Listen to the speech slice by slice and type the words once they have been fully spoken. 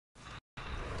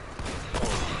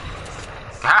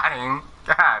Got him.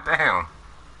 God damn.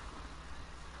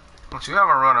 Don't you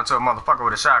ever run into a motherfucker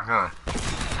with a shotgun.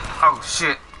 Oh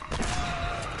shit.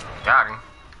 Got him.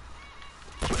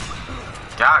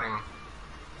 Got him.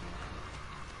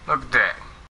 Look at that.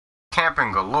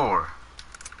 Camping galore.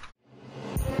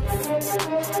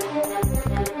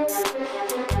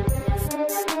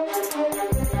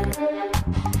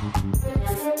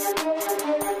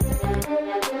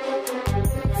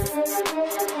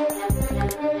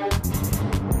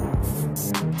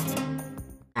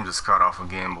 I'm just cut off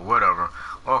again, but whatever.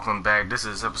 Welcome back. This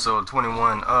is episode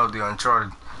 21 of the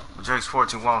Uncharted Drake's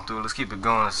Fortune walkthrough. Let's keep it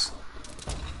going. Let's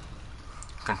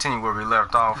continue where we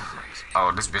left off.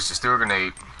 Oh, this bitch is still a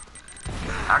grenade.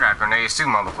 I got grenades too,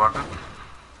 motherfucker.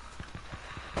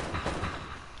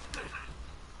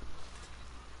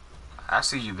 I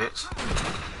see you, bitch.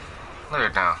 Lay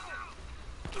it down.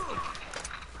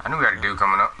 I knew we had a dude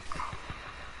coming up.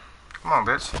 Come on,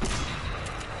 bitch.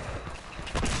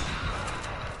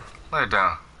 Lay it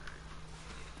down.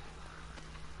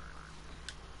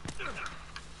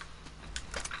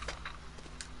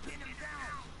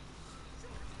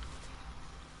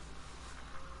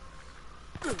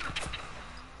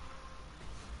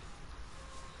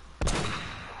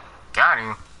 Got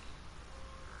him.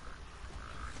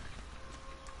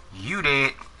 You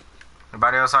dead.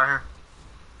 Anybody else out here?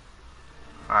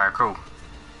 Alright, cool.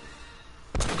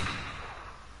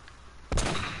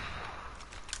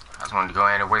 I just wanted to go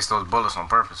ahead and waste those bullets on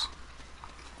purpose.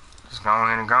 Just go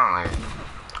ahead and go ahead.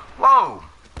 Whoa!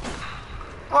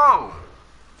 Whoa!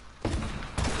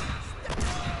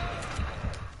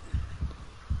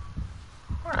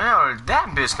 Where the hell did that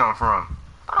bitch come from?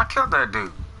 I killed that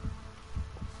dude.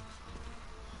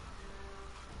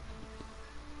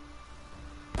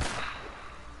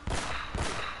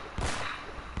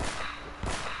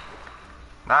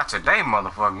 Not today,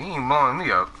 motherfucker. You ain't blowing me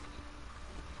up.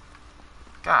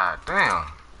 God damn.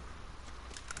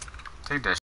 Take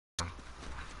that shit.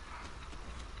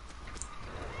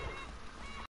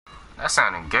 That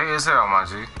sounded gay as hell, my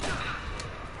G.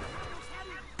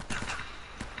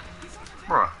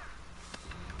 Bruh.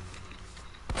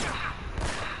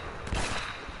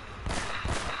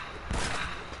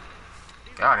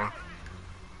 Got him.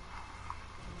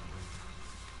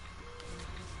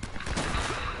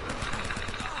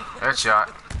 Headshot.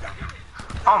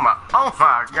 Oh my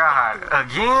god.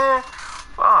 Again?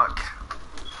 Fuck.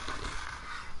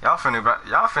 Y'all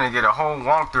finna get a whole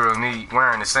walkthrough of me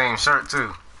wearing the same shirt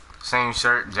too. Same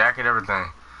shirt, jacket, everything.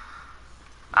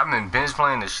 I've been binge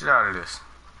playing the shit out of this.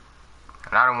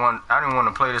 And I didn't want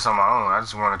to play this on my own. I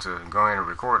just wanted to go ahead and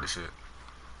record the shit.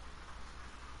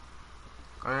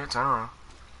 Go ahead, turn around.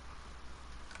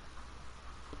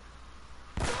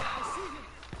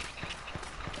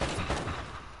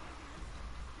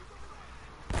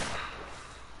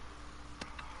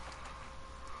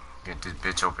 Get this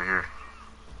bitch over here.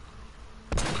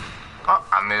 Oh,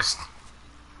 I missed.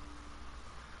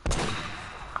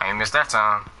 I ain't missed that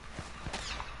time.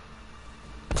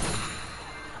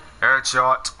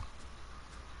 Headshot.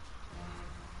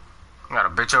 Got a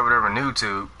bitch over there with a new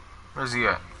tube. Where's he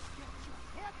at?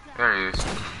 There he is.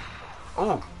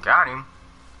 Oh, got him.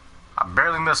 I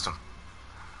barely missed him.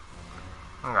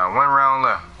 I got one round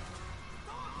left.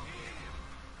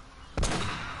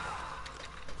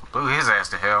 Blew his ass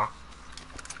to hell.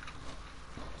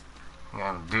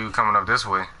 Got a dude coming up this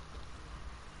way.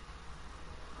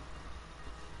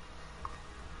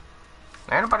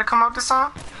 Anybody come up this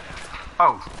time?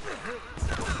 Oh.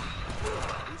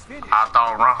 I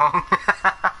thought wrong.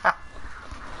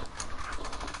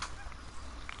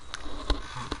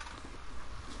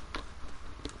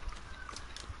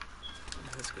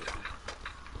 That's good.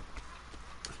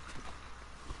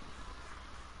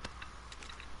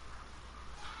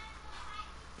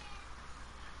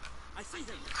 I see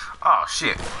him. Oh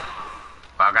shit.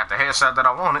 Well, I got the headshot that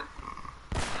I wanted.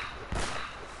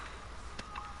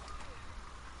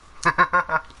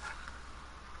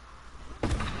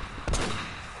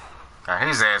 Got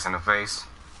his ass in the face.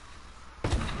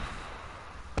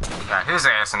 Got his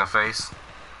ass in the face.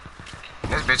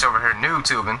 This bitch over here noob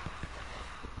tubing.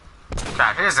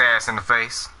 Got his ass in the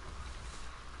face.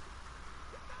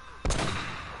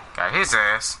 Got his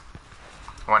ass.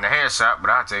 Wasn't a headshot,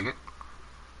 but I'll take it.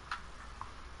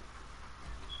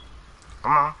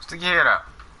 Come on, stick your head out.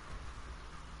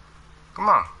 Come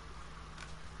on.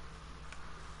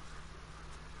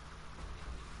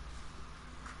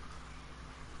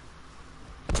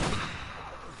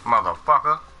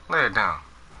 Motherfucker, lay it down.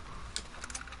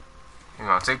 You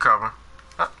gonna take cover.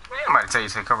 Anybody tell you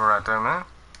to take cover right there, man?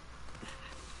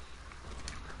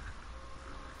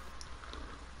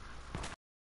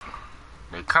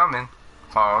 coming.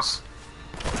 Pause.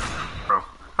 Bro.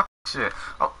 Shit.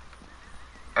 Oh.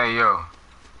 Hey, yo.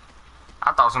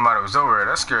 I thought somebody was over there.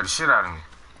 That scared the shit out of me.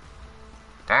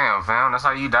 Damn, fam. That's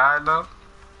how you died, though?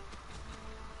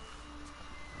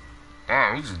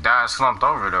 Damn, you just died slumped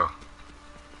over, though.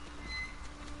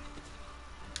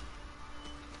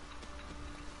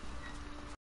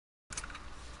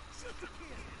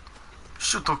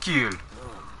 Shoot to kill.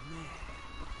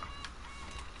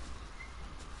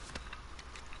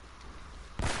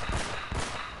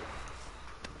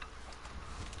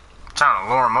 Trying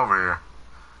to lure him over here.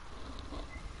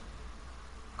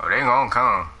 Oh, they gonna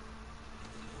come.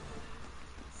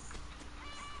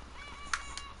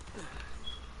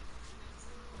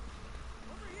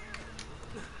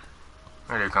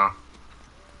 Here they come.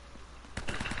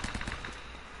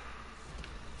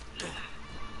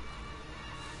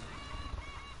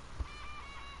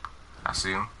 I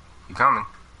see him. He coming.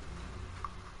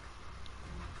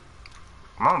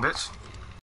 Come on, bitch.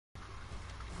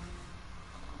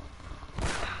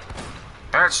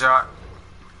 Headshot.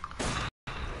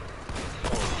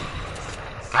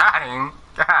 Got him.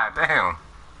 God damn.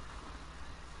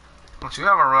 Don't you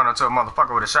ever run into a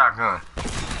motherfucker with a shotgun.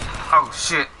 Oh,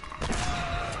 shit.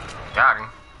 Got him.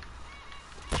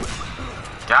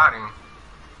 Got him.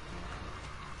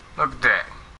 Look at that.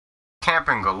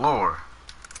 Camping galore.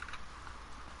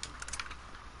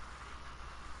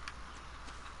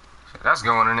 That's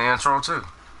going in the intro too.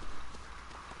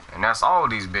 And that's all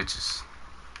these bitches.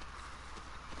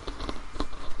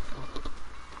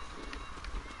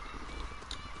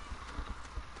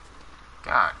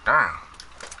 God damn.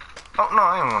 Oh no,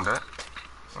 I ain't want that.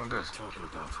 I want this. Talking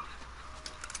about.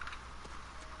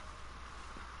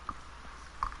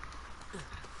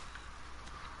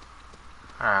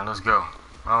 Alright, let's go.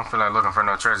 I don't feel like looking for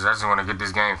no treasures. I just want to get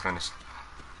this game finished.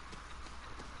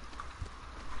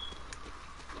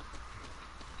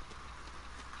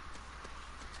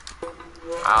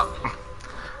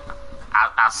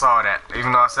 I saw that.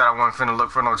 Even though I said I wasn't finna look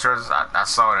for no treasures, I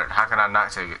saw that. How can I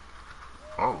not take it?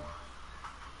 Whoa.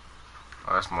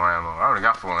 Oh, that's more ammo. I already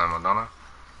got full ammo, don't I?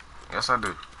 Yes, I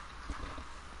do.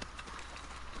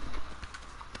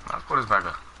 Let's put this back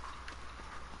up.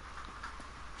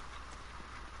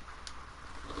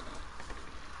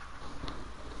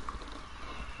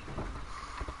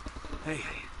 Hey.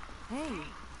 Hey.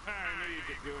 I knew you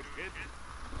could do it, kid.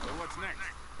 So what's next?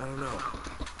 I don't know.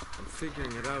 I'm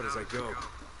figuring it out as I go.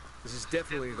 This is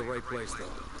definitely the right place, though.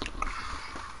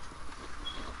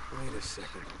 Wait a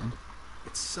second.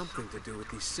 It's something to do with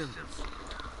these symbols.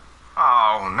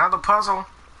 Oh, another puzzle?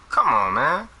 Come on,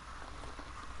 man.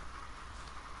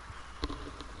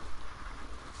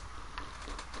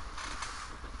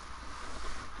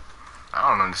 I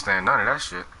don't understand none of that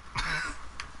shit.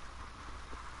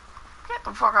 Get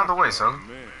the fuck out of the way, son.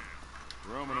 Man,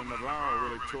 Roman and Navarro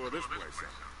really tore this place up.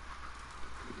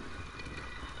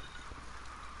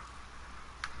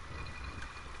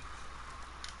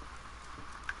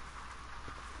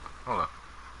 Hold up.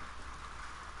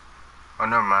 Oh,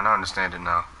 never mind. I understand it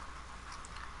now.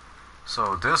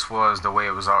 So this was the way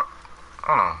it was. Hold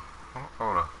on.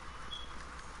 Hold up.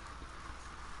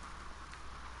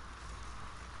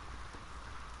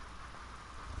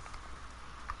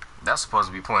 That's supposed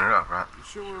to be pointed up, right? You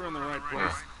sure we're in the right place?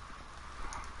 Yeah.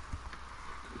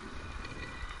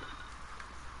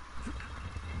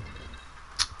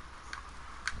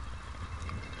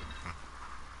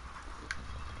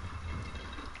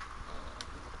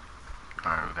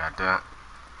 Alright, we got that.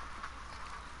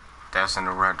 That's in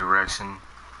the right direction.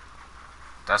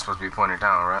 That's supposed to be pointed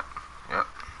down, right? Yep.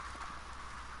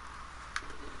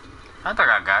 I think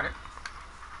I got it.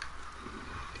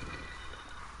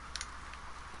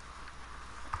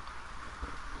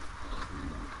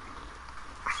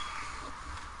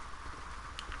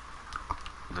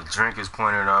 The drink is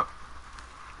pointed up.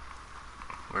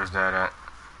 Where's that at?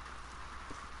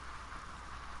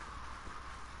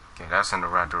 Okay, that's in the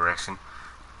right direction.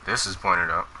 This is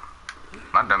pointed up.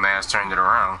 My dumb ass turned it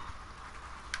around.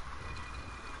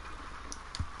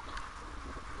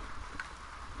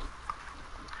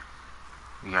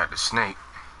 We got the snake.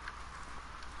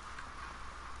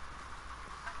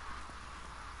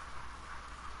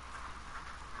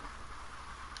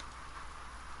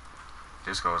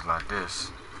 This goes like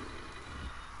this.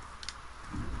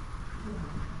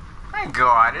 I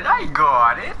got it. I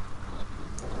got it.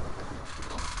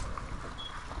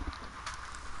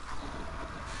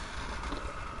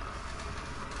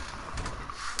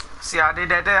 See how I did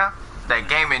that there? That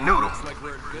gaming noodle. Looks like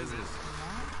we're in business.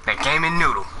 That gaming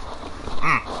noodle.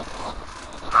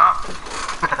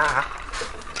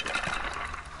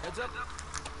 Heads up.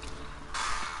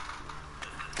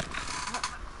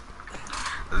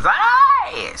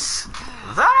 That ass!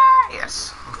 That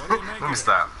ass! Let me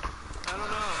stop. I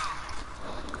don't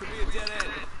know. Could be a dead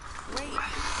end. Wait.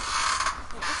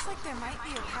 It looks like there might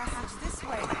be a passage this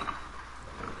way. Uh-oh.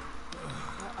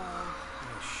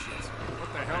 Oh, shit. What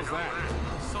the hell's that?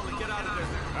 Sully, get out of there.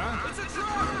 Huh? It's a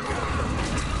truck!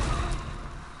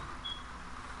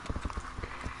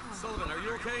 Sullivan, are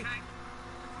you okay?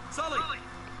 Sully!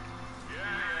 Yeah,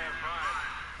 fine.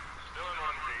 Still in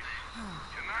one piece.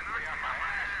 You're not me on my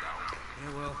ass, though.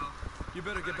 Yeah, well, you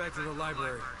better get back to the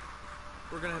library.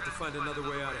 We're gonna have to find another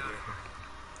way out of here.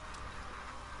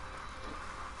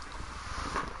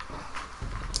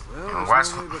 Well,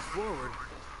 there's no way but forward.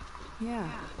 Yeah.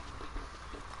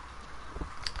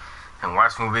 And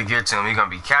watch when we get to him, we're gonna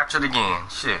be captured again.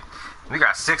 Shit. We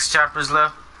got 6 chapters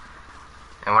left.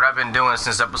 And what I've been doing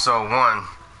since episode 1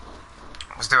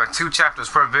 is doing 2 chapters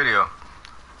per video.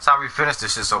 That's how we finish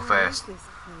this shit so fast. This place.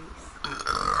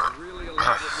 Really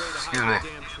elaborate way to Excuse hide me.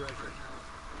 the damn treasure.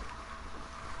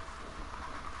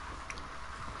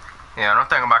 Yeah, don't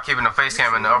think about keeping the face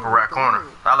cam in the upper right corner.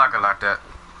 I like it like that.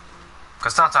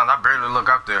 Cause sometimes I barely look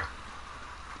up there.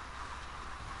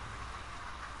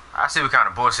 I see what kind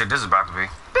of bullshit this is about to be.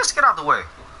 Bitch, get out the way.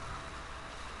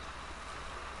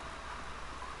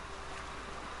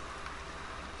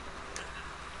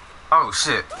 Oh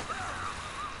shit.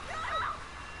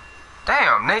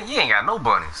 Damn, Nate, you ain't got no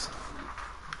bunnies.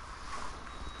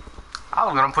 I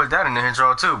was gonna put that in the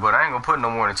intro too, but I ain't gonna put no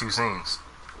more than 2 scenes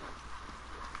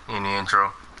in the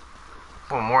intro.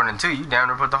 Put more than 2, you damn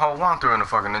near put the whole walkthrough in the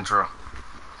fucking intro.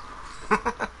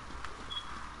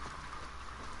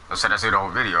 I said I see the whole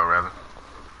video, rather.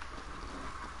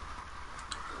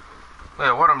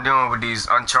 Yeah, what I'm doing with these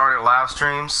Uncharted live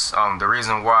streams, the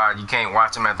reason why you can't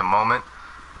watch them at the moment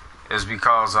is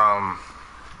because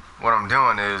what I'm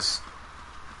doing is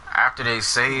after they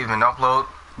save and upload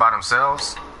by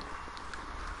themselves,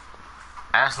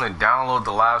 I actually download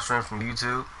the live stream from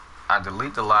YouTube. I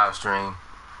delete the live stream.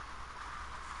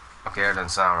 Okay, that doesn't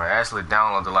sound right. I actually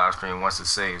download the live stream once it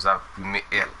saves. I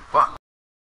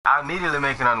immediately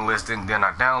make it unlisted, then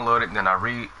I download it, then I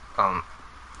read.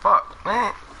 Fuck,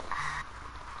 man.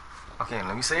 Okay,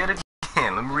 let me say it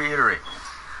again. Let me reiterate.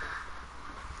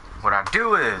 What I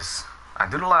do is I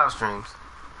do the live streams,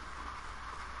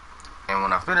 and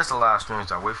when I finish the live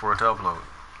streams, I wait for it to upload.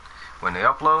 When they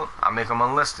upload, I make them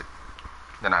unlisted.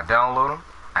 Then I download them,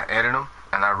 I edit them,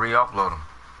 and I re-upload them.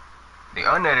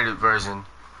 The unedited version,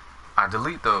 I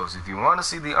delete those. If you want to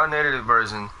see the unedited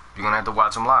version, you're going to have to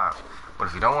watch them live. But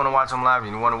if you don't want to watch them live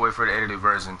and you want to wait for the edited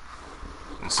version,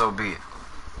 then so be it.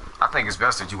 I think it's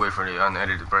best that you wait for the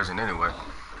unedited version anyway.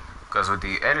 Because with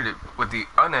the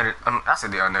unedited, I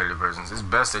said the unedited versions, it's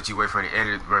best that you wait for the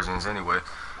edited versions anyway.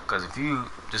 Because if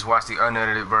you just watch the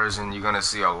unedited version, you're going to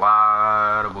see a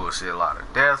lot of bullshit, a lot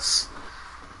of deaths.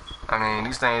 I mean,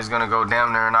 these things going to go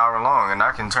damn near an hour long, and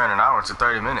I can turn an hour to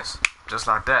 30 minutes. Just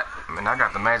like that. I mean, I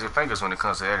got the magic fingers when it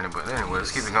comes to editing, but anyway,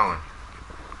 let's keep it going.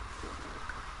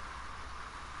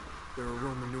 There are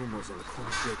Roman numerals on the corner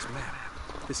of Drake's map.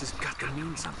 This has got to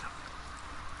mean something.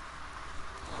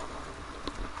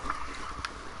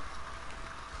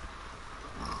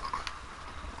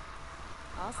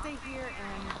 I'll stay here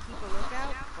and keep a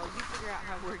lookout while you figure out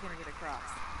how we're gonna get across.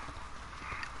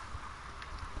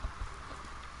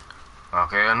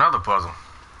 Okay, another puzzle.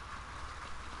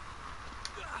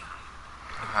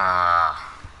 Oh.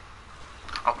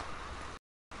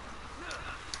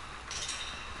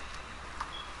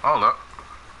 Hold up.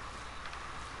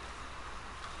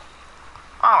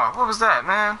 Oh, what was that,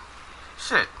 man?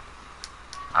 Shit.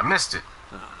 I missed it.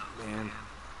 Oh, man.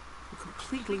 I'm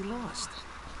completely lost.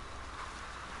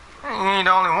 You ain't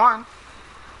the only one.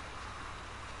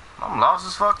 I'm lost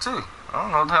as fuck, too. I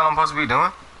don't know what the hell I'm supposed to be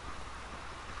doing.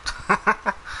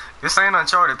 This ain't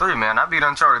Uncharted 3, man. I beat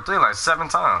Uncharted 3 like 7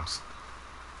 times.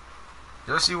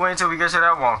 Just you wait until we get to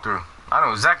that walkthrough. I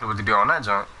know exactly what to do on that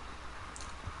joint.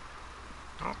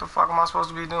 What the fuck am I supposed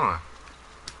to be doing?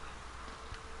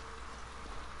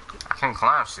 I can't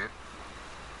climb shit.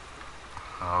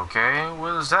 Okay,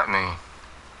 what does that mean?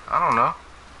 I don't know.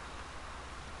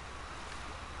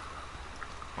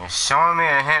 It's showing me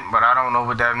a hint, but I don't know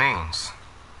what that means.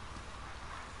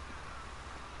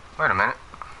 Wait a minute.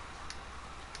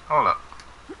 Hold up.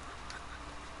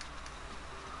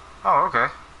 Oh, okay.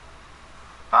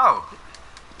 Oh.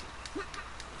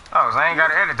 Oh, so I ain't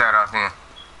gotta edit that out then.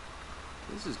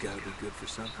 This has got to be good for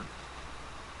something.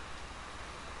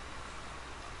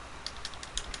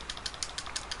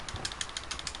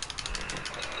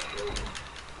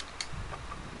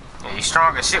 Yeah, you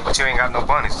strong as shit, but you ain't got no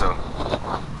bunnies, though.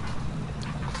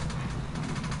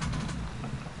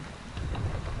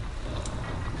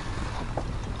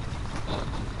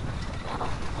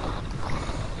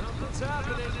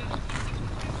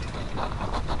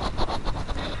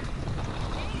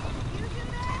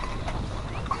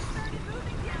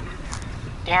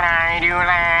 Can I do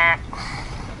that?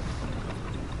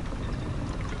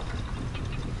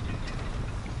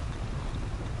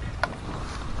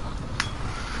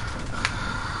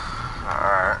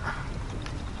 Alright.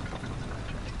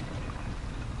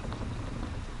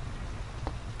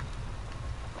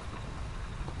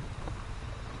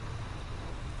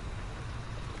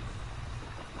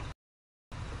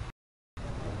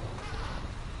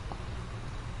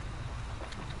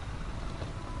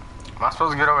 Am I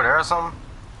supposed to get over there or something?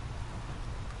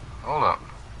 Hold up.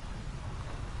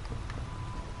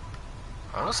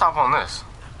 Let's hop on this.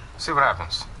 See what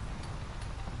happens.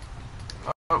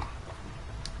 Oh.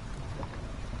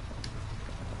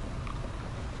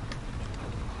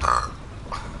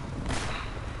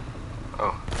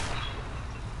 Oh.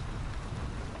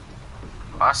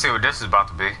 I see what this is about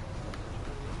to be.